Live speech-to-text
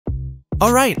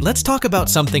Alright, let's talk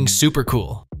about something super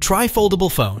cool.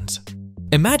 Tri-foldable phones.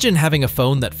 Imagine having a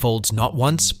phone that folds not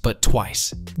once, but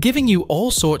twice, giving you all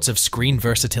sorts of screen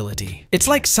versatility. It's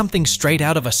like something straight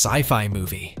out of a sci-fi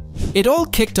movie. It all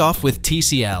kicked off with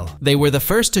TCL. They were the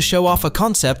first to show off a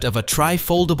concept of a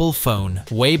tri-foldable phone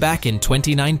way back in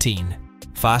 2019.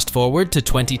 Fast forward to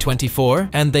 2024,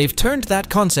 and they've turned that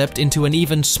concept into an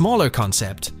even smaller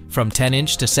concept, from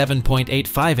 10-inch to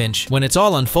 7.85-inch when it's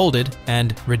all unfolded,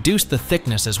 and reduced the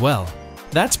thickness as well.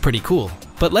 That's pretty cool.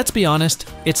 But let's be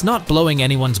honest, it's not blowing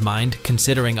anyone's mind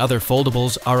considering other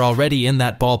foldables are already in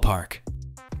that ballpark.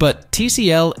 But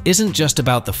TCL isn't just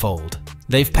about the fold.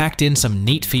 They've packed in some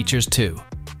neat features too.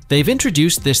 They've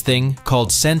introduced this thing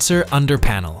called Sensor Under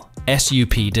Panel,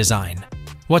 SUP design.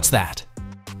 What's that?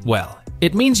 Well,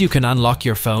 it means you can unlock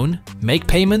your phone, make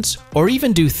payments, or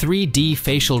even do 3D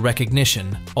facial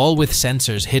recognition, all with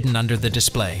sensors hidden under the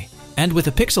display. And with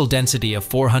a pixel density of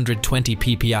 420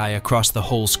 ppi across the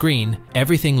whole screen,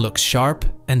 everything looks sharp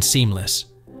and seamless.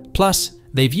 Plus,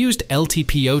 they've used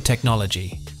LTPO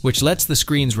technology, which lets the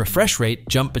screen's refresh rate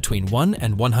jump between 1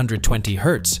 and 120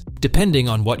 Hz, depending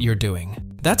on what you're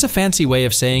doing. That's a fancy way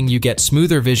of saying you get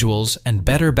smoother visuals and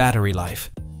better battery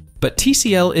life. But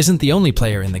TCL isn't the only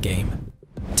player in the game.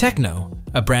 Tecno,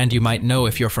 a brand you might know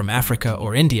if you're from Africa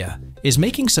or India, is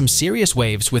making some serious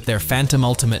waves with their Phantom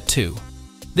Ultimate 2.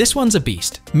 This one's a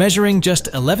beast, measuring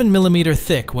just 11mm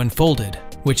thick when folded,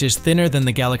 which is thinner than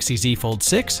the Galaxy Z Fold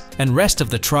 6 and rest of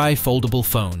the tri-foldable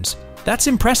phones. That's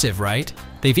impressive, right?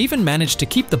 They've even managed to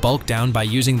keep the bulk down by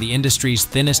using the industry's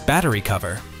thinnest battery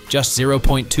cover, just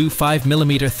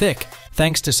 0.25mm thick,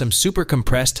 thanks to some super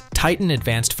compressed Titan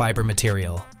advanced fiber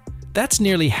material. That's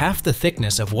nearly half the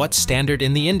thickness of what's standard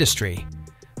in the industry.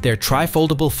 Their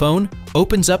tri-foldable phone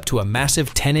opens up to a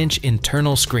massive 10-inch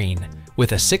internal screen,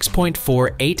 with a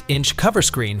 6.48-inch cover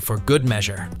screen for good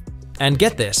measure. And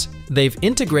get this, they've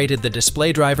integrated the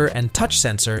display driver and touch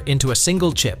sensor into a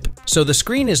single chip, so the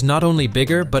screen is not only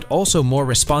bigger but also more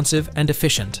responsive and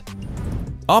efficient.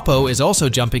 Oppo is also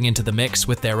jumping into the mix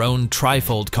with their own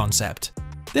tri-fold concept.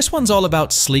 This one's all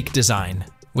about sleek design,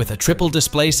 with a triple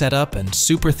display setup and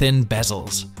super thin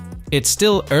bezels. It's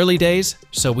still early days,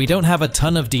 so we don't have a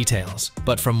ton of details,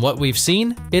 but from what we've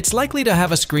seen, it's likely to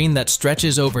have a screen that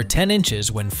stretches over 10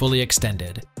 inches when fully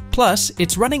extended. Plus,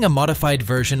 it's running a modified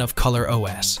version of Color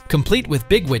OS, complete with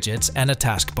big widgets and a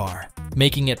taskbar,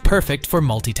 making it perfect for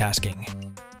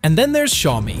multitasking. And then there's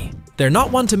Xiaomi. They're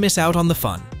not one to miss out on the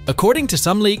fun. According to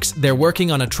some leaks, they're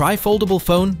working on a tri-foldable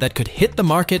phone that could hit the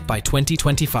market by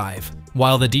 2025.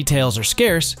 While the details are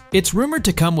scarce, it's rumored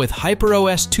to come with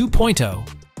HyperOS 2.0,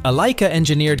 a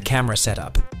Leica-engineered camera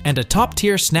setup, and a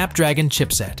top-tier Snapdragon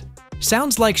chipset.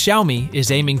 Sounds like Xiaomi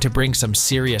is aiming to bring some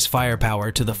serious firepower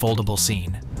to the foldable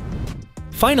scene.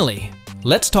 Finally,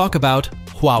 let's talk about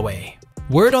Huawei.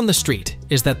 Word on the street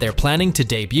is that they're planning to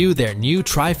debut their new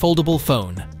tri-foldable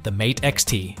phone, the Mate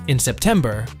XT, in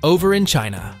September over in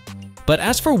China. But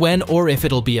as for when or if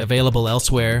it'll be available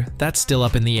elsewhere, that's still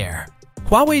up in the air.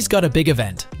 Huawei's got a big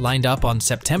event lined up on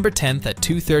September 10th at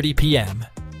 2:30 p.m.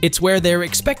 It's where they're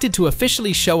expected to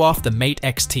officially show off the Mate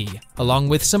XT, along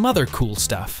with some other cool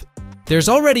stuff. There's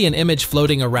already an image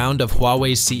floating around of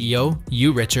Huawei's CEO,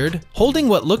 Yu Richard, holding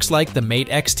what looks like the Mate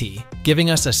XT, giving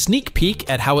us a sneak peek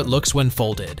at how it looks when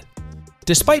folded.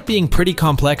 Despite being pretty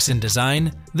complex in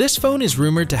design, this phone is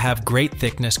rumored to have great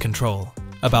thickness control,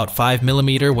 about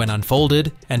 5mm when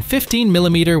unfolded and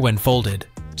 15mm when folded,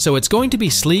 so it's going to be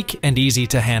sleek and easy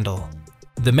to handle.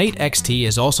 The Mate XT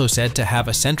is also said to have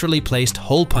a centrally placed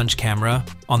hole punch camera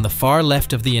on the far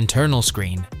left of the internal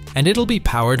screen, and it'll be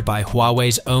powered by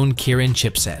Huawei's own Kirin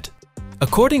chipset.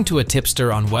 According to a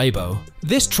tipster on Weibo,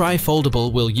 this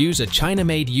tri-foldable will use a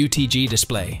China-made UTG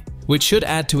display, which should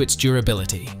add to its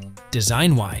durability.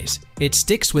 Design-wise, it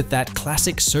sticks with that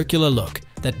classic circular look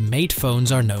that Mate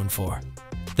phones are known for.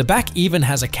 The back even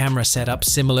has a camera setup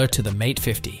similar to the Mate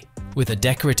 50, with a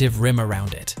decorative rim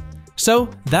around it. So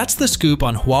that's the scoop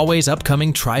on Huawei's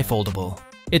upcoming tri-foldable.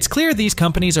 It's clear these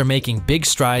companies are making big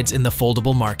strides in the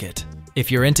foldable market. If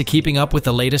you're into keeping up with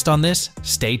the latest on this,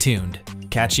 stay tuned.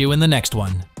 Catch you in the next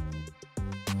one.